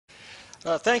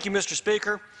Thank you, Mr.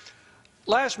 Speaker.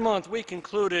 Last month, we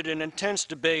concluded an intense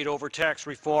debate over tax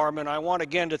reform, and I want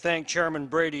again to thank Chairman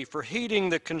Brady for heeding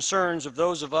the concerns of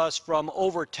those of us from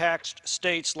overtaxed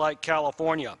states like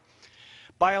California.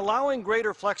 By allowing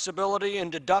greater flexibility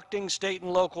in deducting state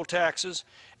and local taxes,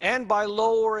 and by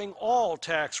lowering all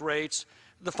tax rates,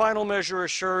 the final measure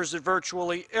assures that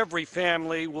virtually every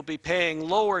family will be paying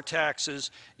lower taxes,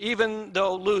 even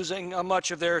though losing much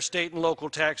of their state and local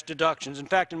tax deductions. In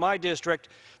fact, in my district,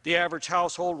 the average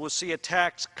household will see a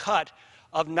tax cut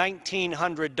of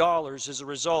 $1,900 as a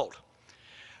result.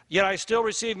 Yet I still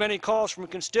receive many calls from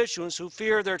constituents who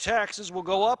fear their taxes will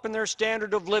go up and their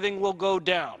standard of living will go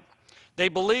down. They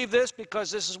believe this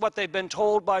because this is what they've been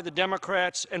told by the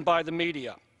Democrats and by the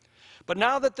media. But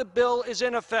now that the bill is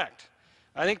in effect,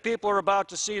 I think people are about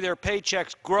to see their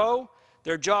paychecks grow,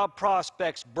 their job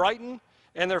prospects brighten,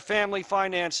 and their family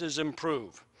finances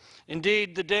improve.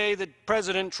 Indeed, the day that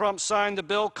President Trump signed the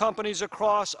bill, companies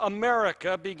across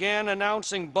America began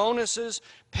announcing bonuses,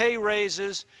 pay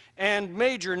raises, and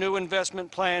major new investment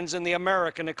plans in the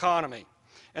American economy.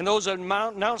 And those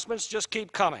announcements just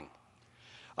keep coming.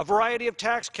 A variety of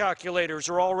tax calculators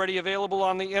are already available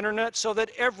on the Internet so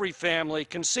that every family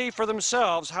can see for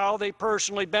themselves how they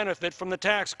personally benefit from the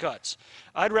tax cuts.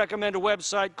 I'd recommend a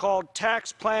website called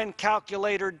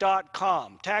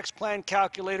taxplancalculator.com,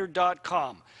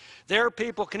 taxplancalculator.com. There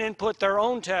people can input their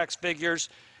own tax figures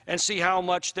and see how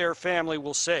much their family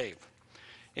will save.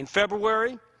 In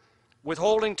February,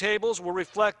 withholding tables will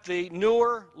reflect the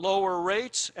newer, lower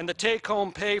rates, and the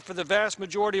take-home pay for the vast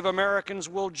majority of Americans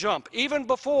will jump, even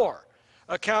before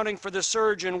accounting for the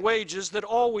surge in wages that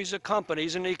always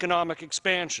accompanies an economic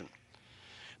expansion.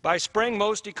 By spring,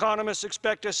 most economists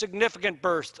expect a significant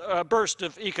burst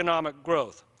of economic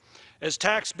growth. As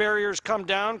tax barriers come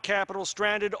down, capital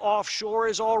stranded offshore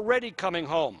is already coming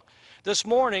home. This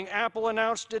morning, Apple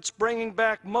announced it's bringing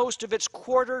back most of its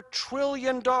 $250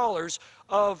 billion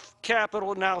of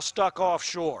capital now stuck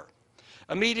offshore.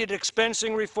 Immediate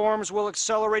expensing reforms will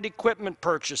accelerate equipment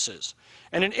purchases,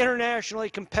 and an internationally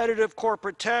competitive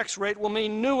corporate tax rate will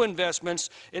mean new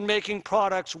investments in making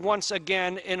products once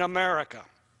again in America.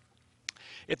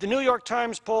 If the New York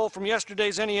Times poll from yesterday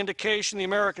is any indication, the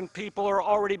American people are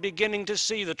already beginning to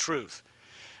see the truth.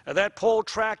 That poll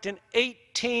tracked an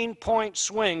 18-point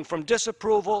swing from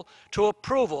disapproval to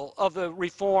approval of the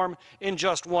reform in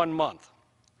just 1 month.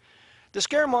 The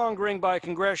scaremongering by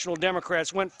congressional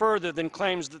Democrats went further than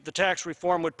claims that the tax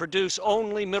reform would produce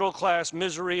only middle-class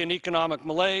misery and economic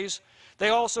malaise. They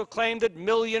also claimed that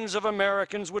millions of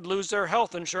Americans would lose their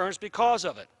health insurance because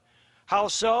of it. How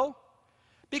so?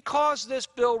 Because this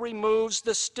bill removes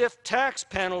the stiff tax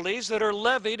penalties that are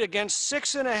levied against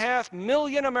 6.5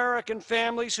 million American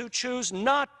families who choose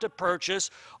not to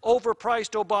purchase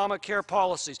overpriced Obamacare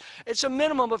policies. It's a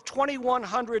minimum of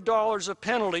 $2,100 of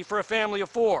penalty for a family of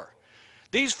 4.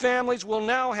 These families will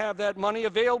now have that money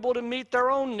available to meet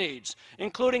their own needs,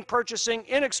 including purchasing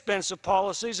inexpensive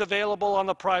policies available on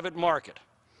the private market.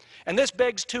 And this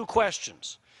begs 2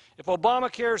 questions. If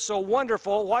Obamacare is so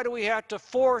wonderful, why do we have to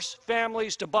force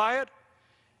families to buy it?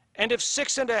 And if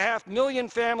 6.5 million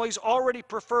families already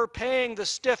prefer paying the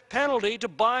stiff penalty to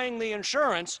buying the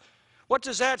insurance, what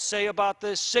does that say about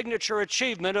the signature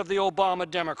achievement of the Obama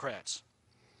Democrats?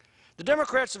 The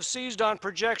Democrats have seized on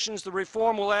projections the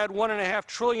reform will add $1.5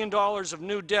 trillion of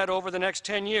new debt over the next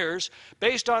 10 years,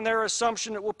 based on their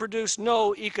assumption it will produce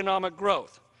no economic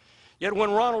growth. Yet when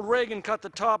Ronald Reagan cut the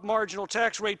top marginal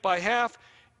tax rate by half,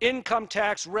 income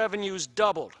tax revenues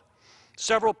doubled.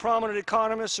 Several prominent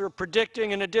economists are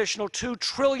predicting an additional $2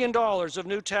 trillion of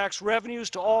new tax revenues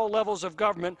to all levels of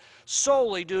government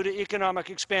solely due to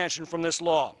economic expansion from this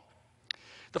law.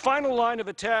 The final line of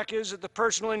attack is that the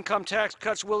personal income tax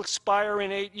cuts will expire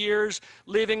in 8 years,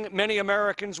 leaving many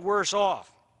Americans worse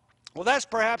off. Well, that's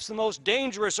perhaps the most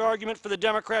dangerous argument for the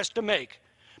Democrats to make,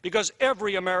 because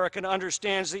every American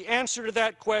understands the answer to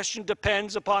that question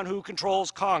depends upon who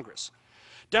controls Congress.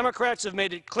 Democrats have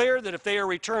made it clear that if they are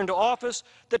returned to office,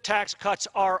 the tax cuts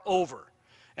are over.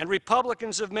 And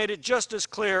Republicans have made it just as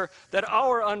clear that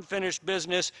our unfinished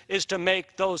business is to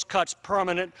make those cuts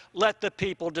permanent. Let the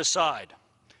people decide.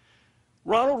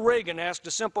 Ronald Reagan asked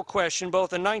a simple question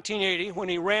both in 1980, when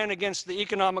he ran against the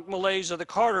economic malaise of the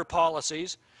Carter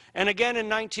policies, and again in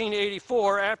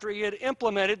 1984, after he had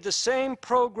implemented the same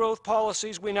pro-growth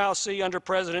policies we now see under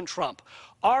President Trump.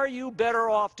 Are you better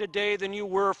off today than you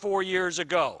were 4 years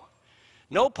ago?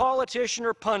 No politician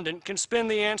or pundit can spin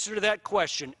the answer to that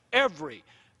question. Every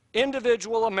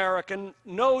individual American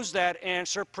knows that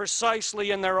answer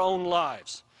precisely in their own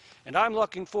lives. And I'm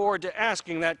looking forward to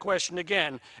asking that question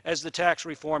again as the tax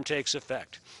reform takes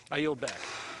effect. I yield back.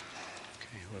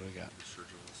 Okay, what do we got?